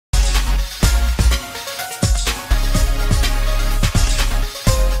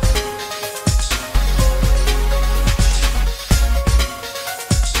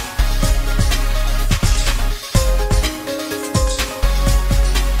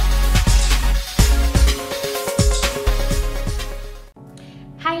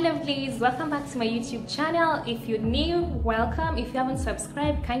welcome back to my YouTube channel. If you're new, welcome. If you haven't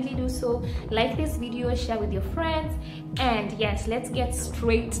subscribed, kindly do so. Like this video, share with your friends, and yes, let's get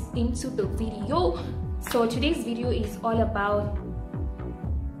straight into the video. So today's video is all about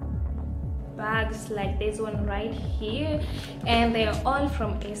bags like this one right here, and they are all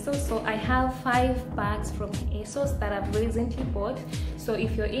from ASOS. So I have 5 bags from ASOS that I've recently bought. So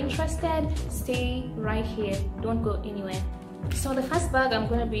if you're interested, stay right here, don't go anywhere. So the first bag I'm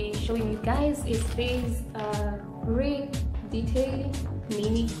going to be showing you guys is this green detail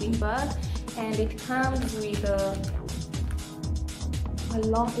mini green bag, and it comes with a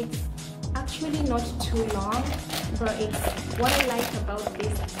long, it's actually not too long, but it's what I like about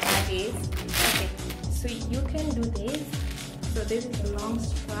this bag is, okay, so you can do this. So this is a long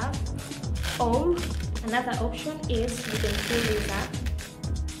strap, or another option is you can pull this up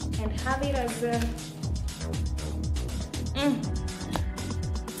and have it as a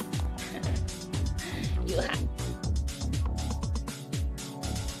you have.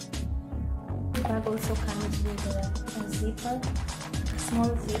 The bag also comes with a zipper, a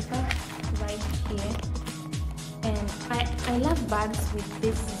small zipper right here, and I love bags with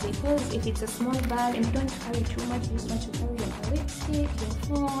these zippers. If it's a small bag and you don't carry too much, you just want to carry your lipstick, your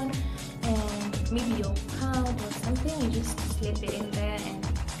phone, and maybe your card or something, you just slip it in there and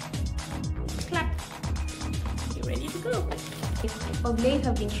clap, you're ready to go. Of late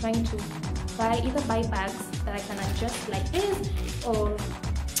I've been trying to either buy bags that I can adjust like this, or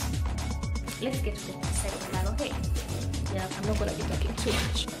let's get to the second bag. Okay, yeah, I'm not gonna be talking too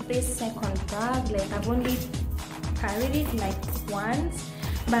much. This second bag, like I've only carried it like once,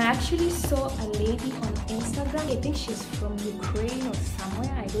 but I actually saw a lady on Instagram, I think she's from Ukraine or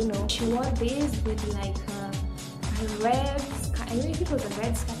somewhere, I don't know. She wore this with like a red skirt, I don't know if it was a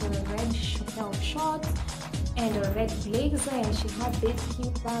red skirt or a red pair of shorts and a red blazer, and she had this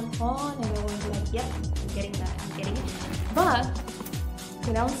cute bag on, and I was like, yep, I'm getting that, I'm getting it. But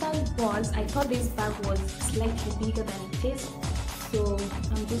the downside was I thought this bag was slightly bigger than it is, so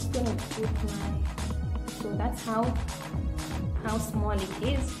I'm just gonna put so that's how small it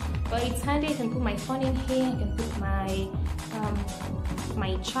is, but it's handy. I can put my phone in here, I can put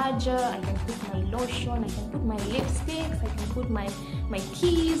my charger, I can put my lotion, I can put my lipsticks, I can put my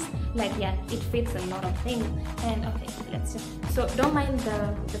keys, like, yeah, it fits a lot of things. And okay, let's just, so don't mind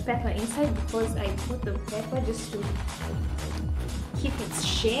the pepper inside, because I put the pepper just to keep its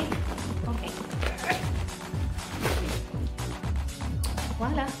shape. Okay,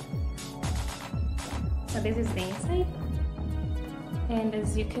 voila. So this is the inside, and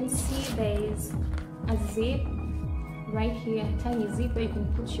as you can see, there is a zip right here, a tiny zip where you can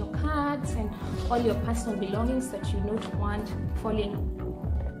put your cards and all your personal belongings that you don't want falling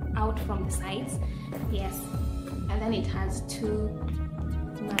out from the sides. Yes, and then it has 2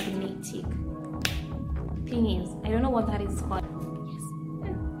 magnetic thingies. I don't know what that is called.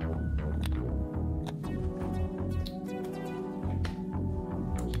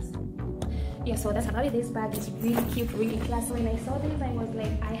 Yeah, so that's about it. This bag is really cute, really classy. When I saw this, I was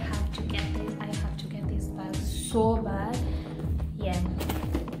like, I have to get this, I have to get this bag so bad. Yeah,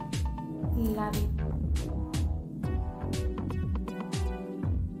 love it.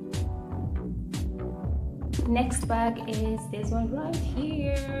 Next bag is this one right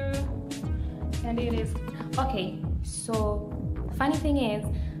here, and it is okay. So funny thing is,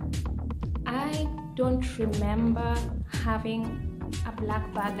 I don't remember having a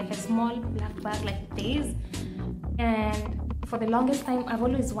black bag, like a small black bag like this, and for the longest time I've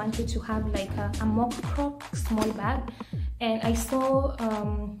always wanted to have like a mock croc small bag, and I saw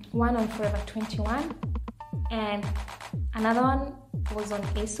one on Forever 21 and another one was on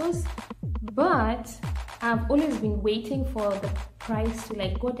ASOS, but I've always been waiting for the price to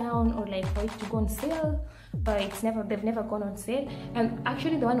like go down, or like for it to go on sale, but they've never gone on sale. And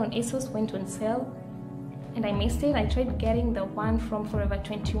actually the one on ASOS went on sale and I missed it. I tried getting the one from Forever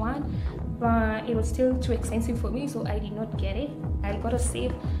 21, but it was still too expensive for me, so I did not get it. I gotta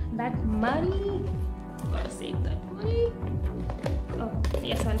save that money. Oh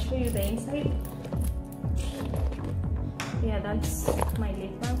yes, I'll show you the inside. Yeah, that's my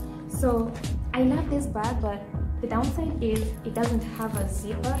lip balm. So I love this bag, but the downside is it doesn't have a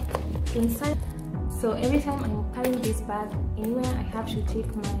zipper inside. So every time I'm carrying this bag anywhere, I have to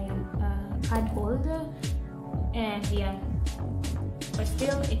take my card holder, and yeah, but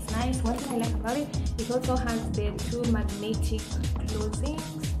still it's nice. One thing I like about it, it also has the 2 magnetic closings,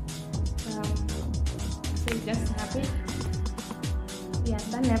 so you just snap it. Yeah,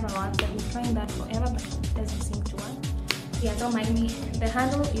 that never works. I've been trying that forever, but it doesn't seem to work. Yeah, don't mind me. The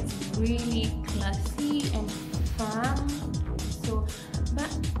handle is really classy and firm, so but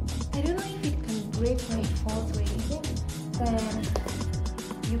I I don't know if it can break when it falls or anything. Then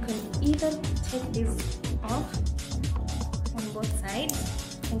you can either take this off on both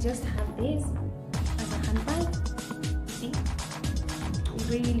sides and just have this as a handbag. See,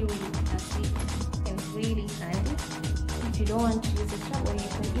 really classy and really handy if you don't want to use a strap, or you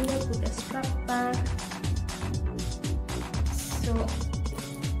can either put a strap back. So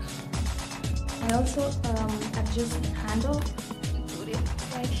I also adjust the handle, put it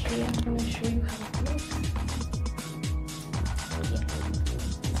right here. I'm going to show you how it looks. Yeah,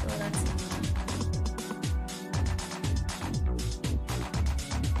 so that's it.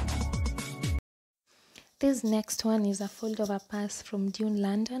 This next one is a foldover purse from Dune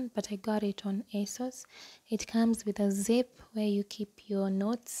London, but I got it on ASOS. It comes with a zip where you keep your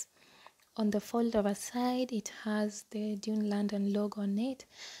notes. On the foldover side, it has the Dune London logo on it.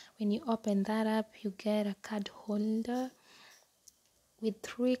 When you open that up, you get a card holder with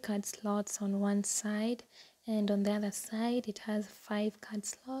 3 card slots on one side, and on the other side, it has 5 card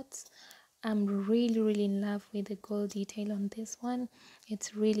slots. I'm really in love with the gold detail on this one.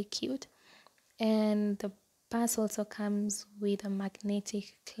 It's really cute. And the purse also comes with a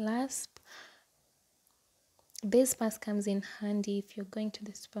magnetic clasp. This purse comes in handy if you're going to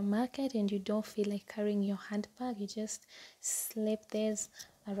the supermarket and you don't feel like carrying your handbag. You just slip this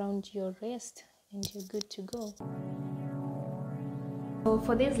around your wrist and you're good to go. So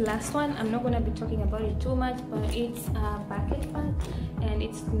for this last one, I'm not going to be talking about it too much, but it's a bucket bag, and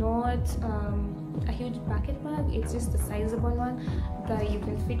it's not a huge bucket bag. It's just a sizable one that you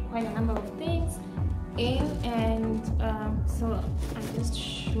can fit quite a number of things in. And so I'll just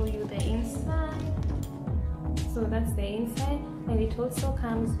show you the inside. So that's the inside, and it also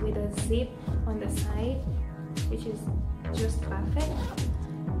comes with a zip on the side, which is just perfect.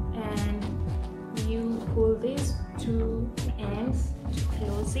 And you pull these 2 ends to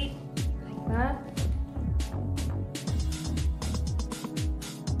close it like that.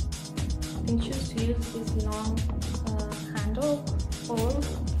 You can choose to use this long handle, or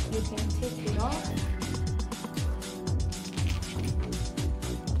you can take it off.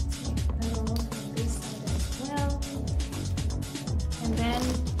 And on this side as well. And then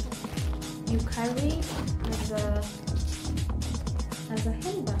you carry it as a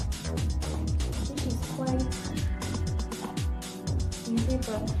handbag, which is quite easy.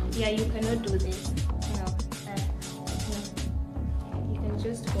 But yeah, you cannot do this, you can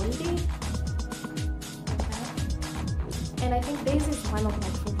just hold it like that. And I think this is one of my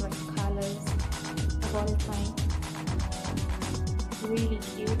favorite colors of all time. Really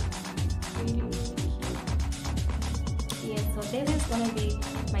cute, really cute. Yeah, so this is gonna be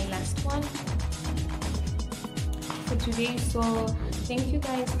my last one for today. So thank you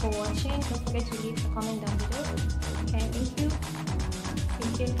guys for watching. Don't forget to leave a comment down below. Okay, thank you.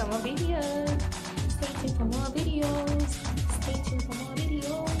 Stay tuned for more videos. Stay tuned for more videos. Stay tuned for more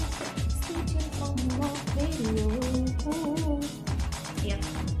videos. Stay tuned for more videos.